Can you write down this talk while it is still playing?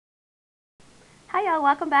Hi y'all,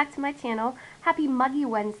 welcome back to my channel. Happy Muggy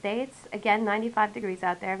Wednesday. It's again 95 degrees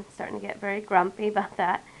out there. I'm starting to get very grumpy about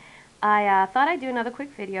that. I thought I'd do another quick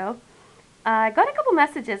video. I got a couple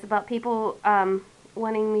messages about people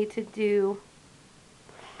wanting me to do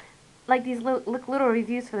like these little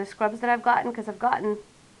reviews for the scrubs that I've gotten, because I've gotten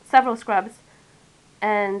several scrubs,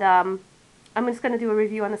 and I'm just going to do a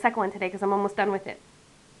review on the second one today because I'm almost done with it.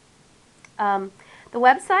 The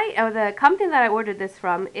website, or the company that I ordered this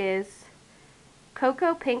from, is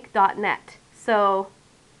cocopink.net. So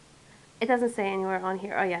it doesn't say anywhere on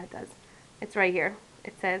here. Oh yeah, it does. It's right here.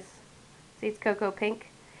 It says, see, it's Coco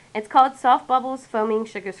Pink. It's called Soft Bubbles Foaming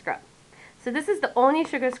Sugar Scrub. So this is the only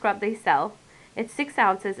sugar scrub they sell. It's 6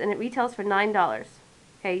 ounces and it retails for $9.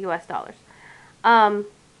 Okay, US dollars.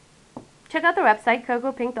 Check out the website,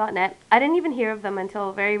 cocopink.net. I didn't even hear of them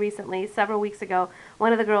until very recently, several weeks ago.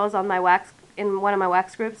 One of the girls on in one of my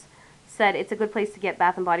wax groups said it's a good place to get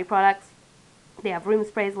bath and body products. They have room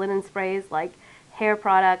sprays, linen sprays, like hair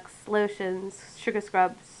products, lotions, sugar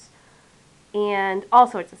scrubs, and all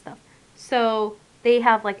sorts of stuff. So they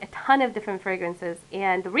have like a ton of different fragrances,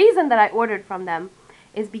 and the reason that I ordered from them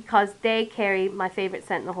is because they carry my favorite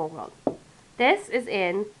scent in the whole world. This is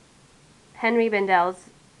in Henry Bendel's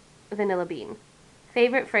Vanilla Bean.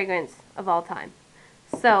 Favorite fragrance of all time.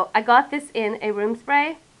 So I got this in a room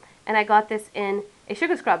spray, and I got this in a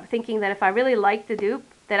sugar scrub, thinking that if I really liked the dupe,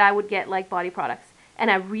 that I would get like body products. And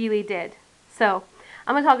I really did. So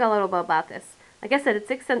I'm going to talk a little bit about this. Like I said, it's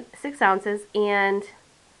 6 ounces, and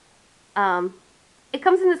it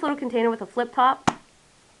comes in this little container with a flip top.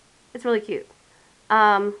 It's really cute.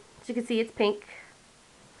 As you can see, it's pink,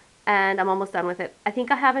 and I'm almost done with it. I think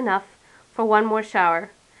I have enough for one more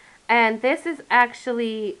shower. And this is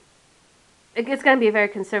actually, it's going to be a very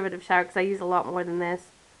conservative shower because I use a lot more than this.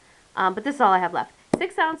 But this is all I have left.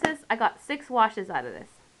 6 ounces, I got 6 washes out of this.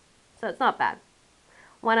 So it's not bad.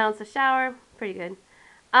 1 ounce of shower, pretty good.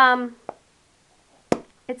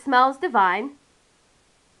 It smells divine.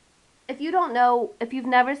 If you don't know, if you've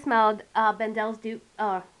never smelled Bendel's dupe,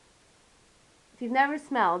 if you've never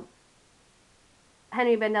smelled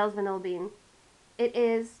Henry Bendel's Vanilla Bean, it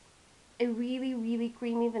is a really, really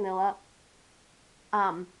creamy vanilla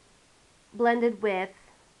blended with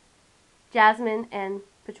jasmine and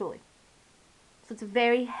patchouli. So it's a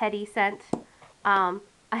very heady scent.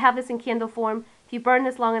 I have this in candle form. If you burn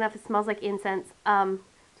this long enough, it smells like incense.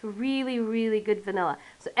 It's really, really good vanilla.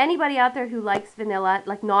 So anybody out there who likes vanilla,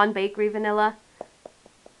 like non-bakery vanilla,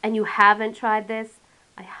 and you haven't tried this,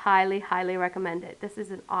 I highly, highly recommend it. This is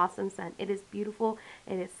an awesome scent. It is beautiful.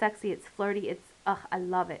 It is sexy. It's flirty. I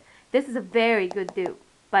love it. This is a very good dupe,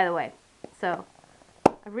 by the way. So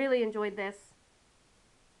I really enjoyed this.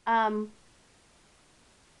 So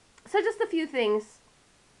just a few things.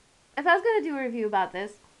 If I was going to do a review about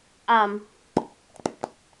this,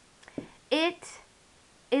 it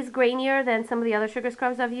is grainier than some of the other sugar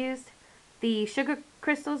scrubs I've used. The sugar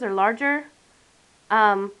crystals are larger,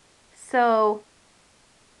 so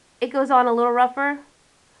it goes on a little rougher.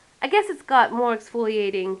 I guess it's got more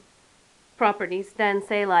exfoliating properties than,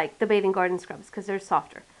 say, like the Bathing Garden scrubs, because they're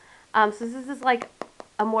softer. So this is like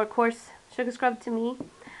a more coarse sugar scrub to me.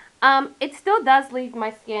 It still does leave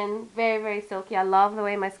my skin very, very silky. I love the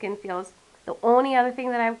way my skin feels. The only other thing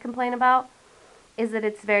that I would complain about is that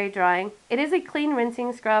it's very drying. It is a clean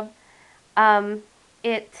rinsing scrub.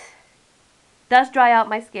 It does dry out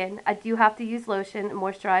my skin. I do have to use lotion and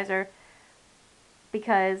moisturizer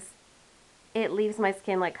because it leaves my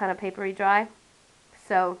skin like kind of papery dry.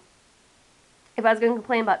 So if I was going to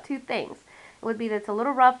complain about two things, it would be that it's a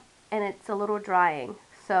little rough and it's a little drying.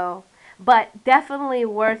 So, but definitely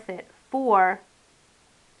worth it for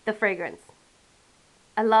the fragrance.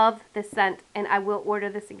 I love this scent, and I will order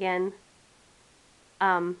this again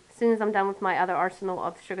as soon as I'm done with my other arsenal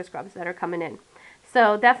of sugar scrubs that are coming in.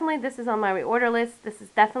 So definitely this is on my reorder list. This is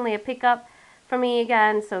definitely a pickup for me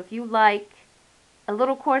again. So if you like a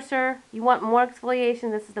little coarser, you want more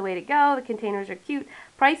exfoliation, this is the way to go. The containers are cute.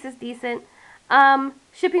 Price is decent.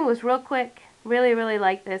 Shipping was real quick. Really, really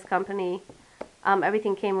like this company.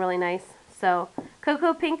 Everything came really nice. So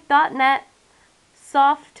cocopink.net,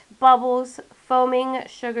 Soft Bubbles Foaming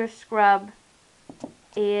Sugar Scrub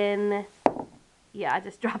in, yeah, I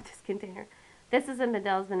just dropped this container. This is in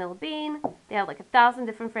Bendel's Vanilla Bean. They have like 1,000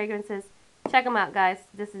 different fragrances. Check them out, guys.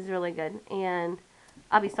 This is really good, and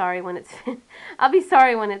I'll be sorry when it's I'll be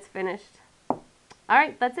sorry when it's finished. All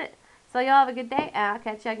right, that's it. So y'all have a good day, and I'll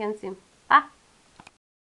catch you again soon.